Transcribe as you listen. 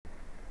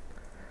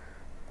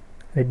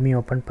Let me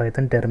open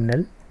Python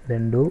terminal,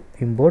 then do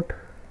import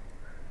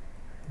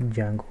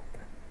Django.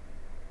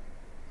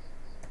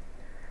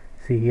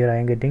 See, here I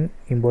am getting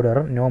import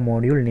error, no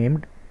module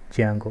named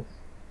Django.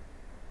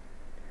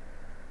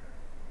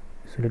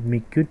 So let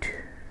me quit.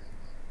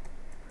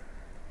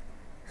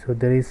 So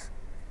there is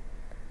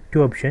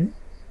two options.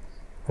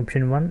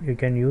 Option 1, you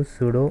can use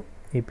sudo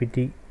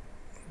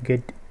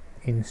apt-get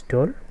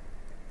install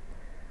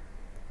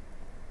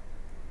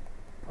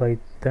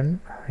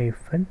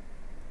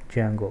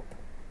python-django.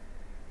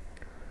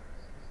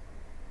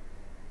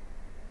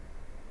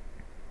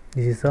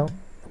 This is the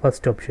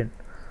first option.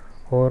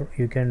 Or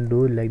you can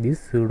do like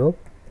this, sudo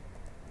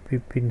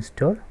pip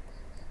install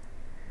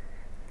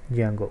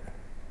Django.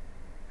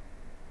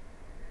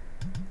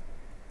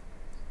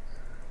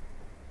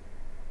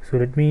 So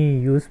let me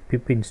use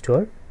pip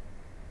install.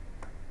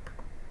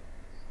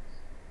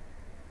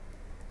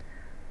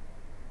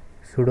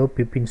 Sudo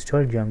pip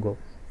install Django.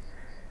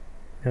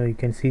 Now you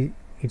can see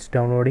it's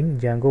downloading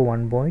Django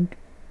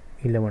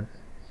 1.11.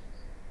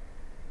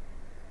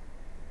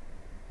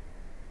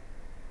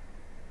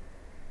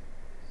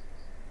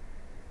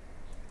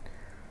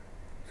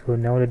 So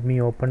now let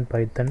me open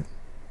Python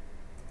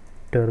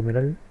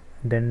terminal,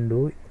 then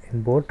do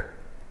import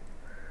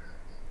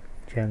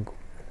Django.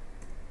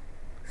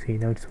 See,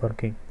 now it's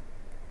working.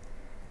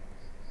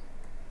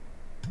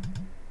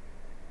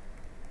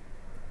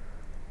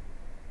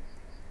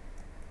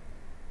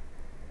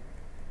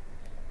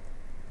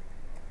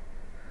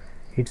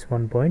 It's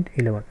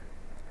 1.11.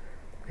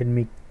 Let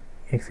me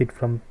exit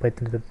from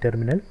Python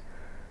terminal.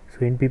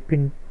 So in pip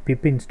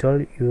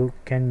install you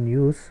can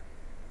use,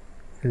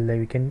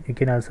 like you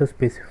can also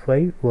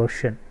specify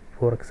version.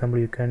 For example,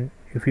 you can,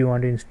 if you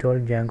want to install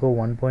Django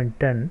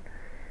 1.10, you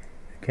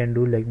can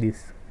do like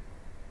this.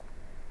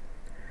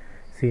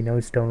 See, now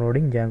it's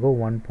downloading Django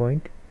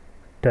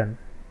 1.10.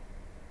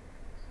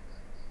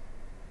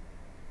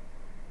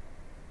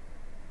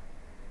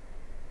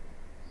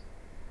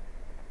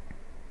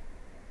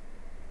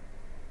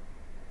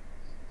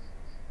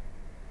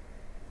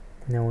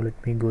 Now let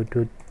me go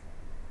to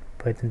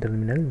Python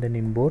terminal, then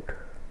import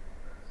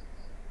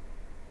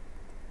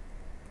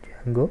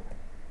Django,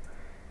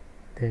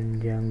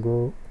 then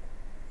Django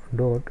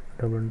dot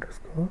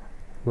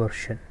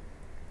 _version.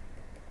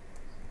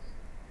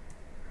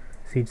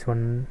 See, it's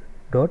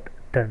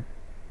 1.10.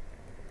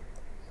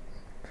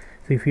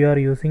 So if you are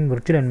using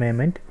virtual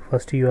environment,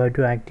 first you have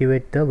to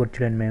activate the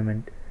virtual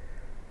environment,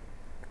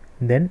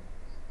 then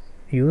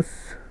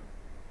use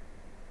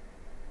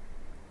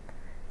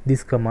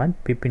this command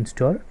pip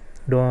install.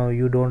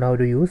 You don't have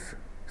to use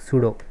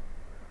sudo,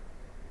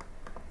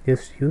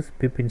 just use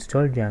pip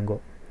install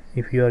Django.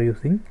 If you are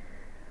using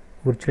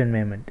virtual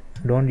environment,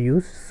 don't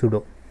use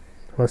sudo.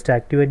 First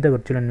activate the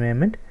virtual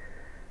environment,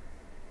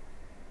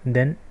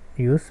 then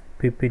use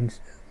pip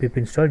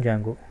install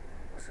Django.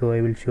 So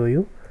I will show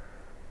you.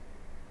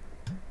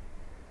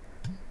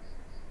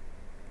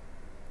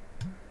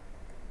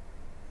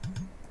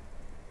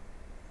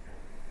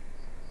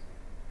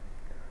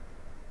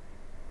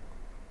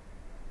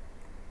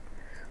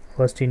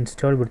 First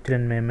install virtual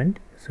environment,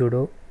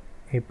 sudo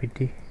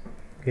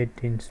apt-get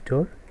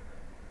install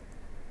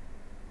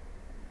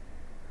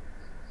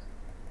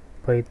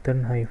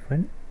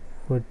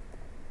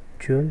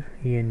python-virtual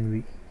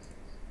env.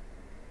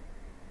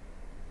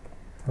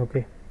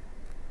 Okay,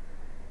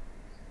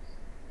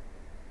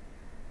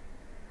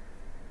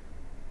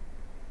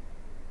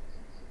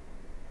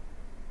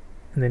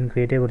 then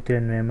create a virtual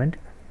environment,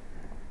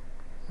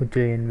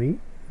 virtual env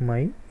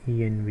my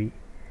env.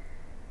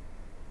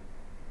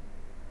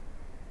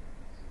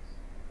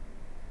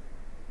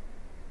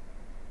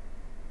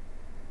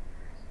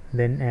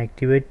 Then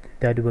activate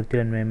that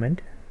virtual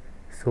environment,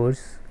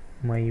 source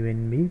my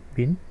env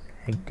bin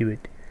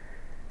activate,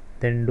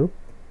 then do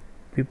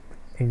pip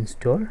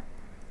install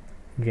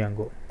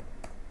Django.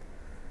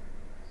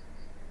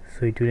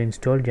 So it will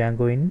install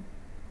Django in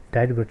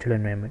that virtual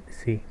environment.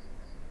 See,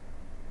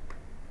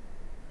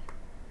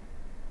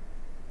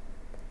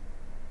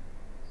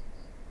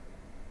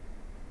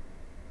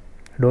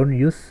 don't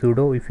use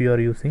sudo if you are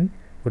using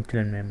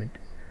virtual environment.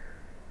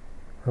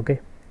 Okay.